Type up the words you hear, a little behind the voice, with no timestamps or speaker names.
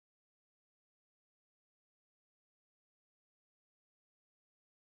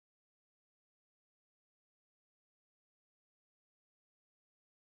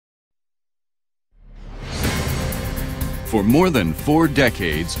For more than 4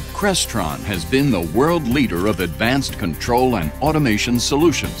 decades, Crestron has been the world leader of advanced control and automation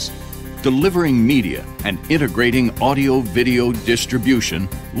solutions, delivering media and integrating audio-video distribution,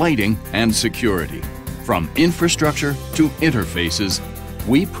 lighting, and security. From infrastructure to interfaces,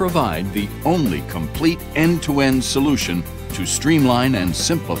 we provide the only complete end-to-end solution to streamline and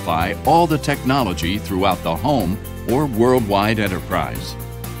simplify all the technology throughout the home or worldwide enterprise.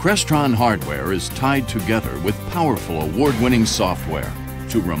 Crestron hardware is tied together with powerful award-winning software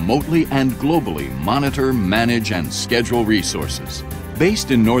to remotely and globally monitor, manage, and schedule resources. Based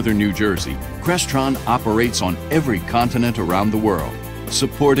in northern New Jersey, Crestron operates on every continent around the world,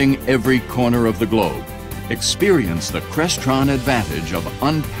 supporting every corner of the globe. Experience the Crestron advantage of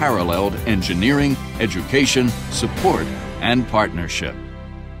unparalleled engineering, education, support, and partnership.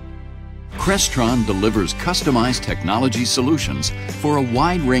 Crestron delivers customized technology solutions for a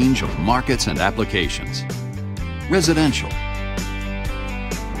wide range of markets and applications. Residential,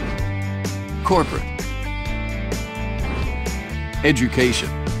 corporate, education,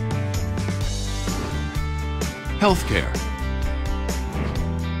 healthcare,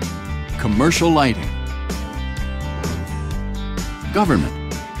 commercial lighting,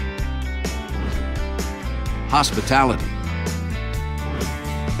 government, hospitality,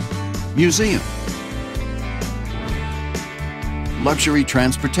 museum, luxury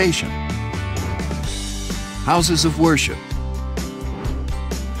transportation, houses of worship,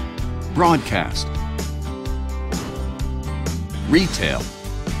 broadcast, retail,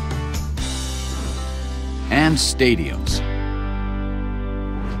 and stadiums.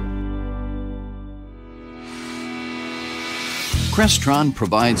 Crestron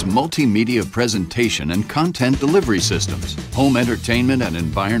provides multimedia presentation and content delivery systems, home entertainment and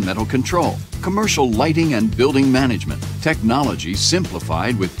environmental control, commercial lighting and building management, technology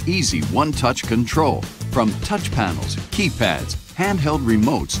simplified with easy one-touch control, from touch panels, keypads, handheld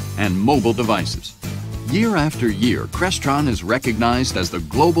remotes, and mobile devices. Year after year, Crestron is recognized as the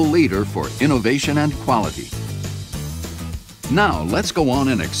global leader for innovation and quality. Now, let's go on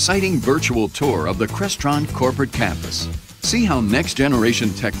an exciting virtual tour of the Crestron corporate campus. See how next-generation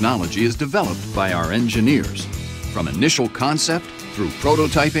technology is developed by our engineers, from initial concept through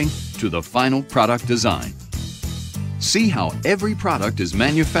prototyping to the final product design. See how every product is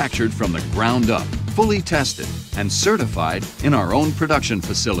manufactured from the ground up, fully tested, and certified in our own production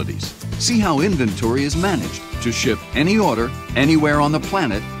facilities. See how inventory is managed to ship any order anywhere on the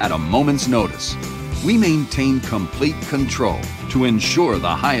planet at a moment's notice. We maintain complete control to ensure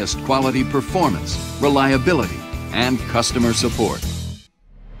the highest quality performance, reliability, and customer support.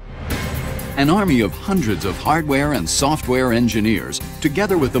 An army of hundreds of hardware and software engineers,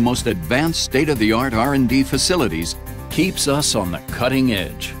 together with the most advanced state-of-the-art R&D facilities, keeps us on the cutting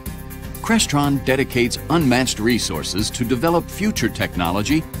edge. Crestron dedicates unmatched resources to develop future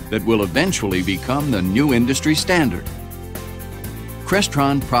technology that will eventually become the new industry standard.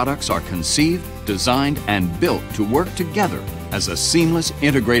 Crestron products are conceived, designed, and built to work together as a seamless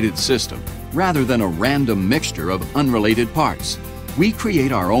integrated system, rather than a random mixture of unrelated parts. We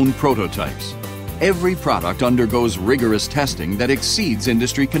create our own prototypes. Every product undergoes rigorous testing that exceeds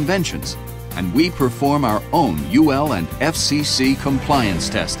industry conventions, and we perform our own UL and FCC compliance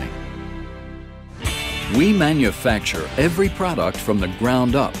testing. We manufacture every product from the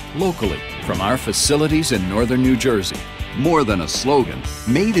ground up, locally, from our facilities in northern New Jersey. More than a slogan,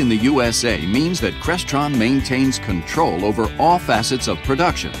 Made in the USA means that Crestron maintains control over all facets of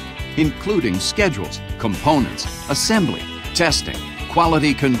production, including schedules, components, assembly, testing,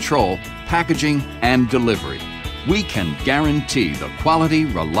 quality control, packaging, and delivery. We can guarantee the quality,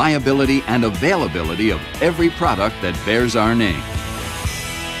 reliability, and availability of every product that bears our name.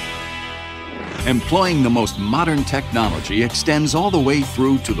 Employing the most modern technology extends all the way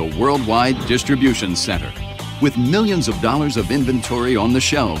through to the worldwide distribution center. With millions of dollars of inventory on the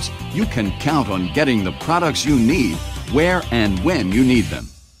shelves, you can count on getting the products you need where and when you need them.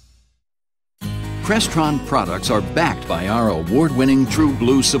 Crestron products are backed by our award-winning True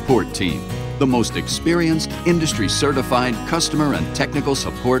Blue support team, the most experienced, industry-certified customer and technical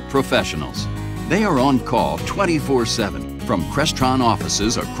support professionals. They are on call 24/7 from Crestron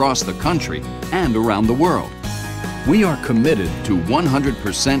offices across the country and around the world. We are committed to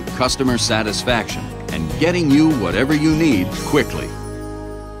 100% customer satisfaction and getting you whatever you need quickly.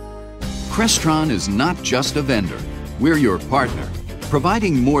 Crestron is not just a vendor, we're your partner.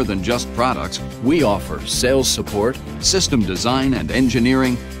 Providing more than just products, we offer sales support, system design and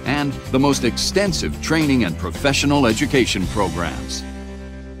engineering, and the most extensive training and professional education programs.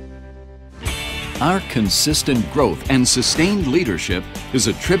 Our consistent growth and sustained leadership is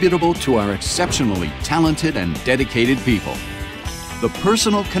attributable to our exceptionally talented and dedicated people. The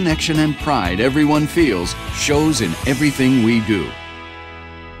personal connection and pride everyone feels shows in everything we do.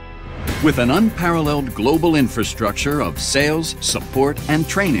 With an unparalleled global infrastructure of sales, support, and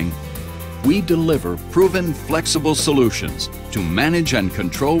training, we deliver proven flexible solutions to manage and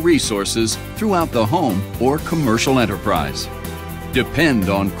control resources throughout the home or commercial enterprise. Depend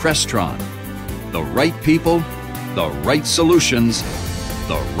on Crestron. The right people, the right solutions,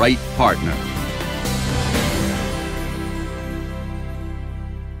 the right partner.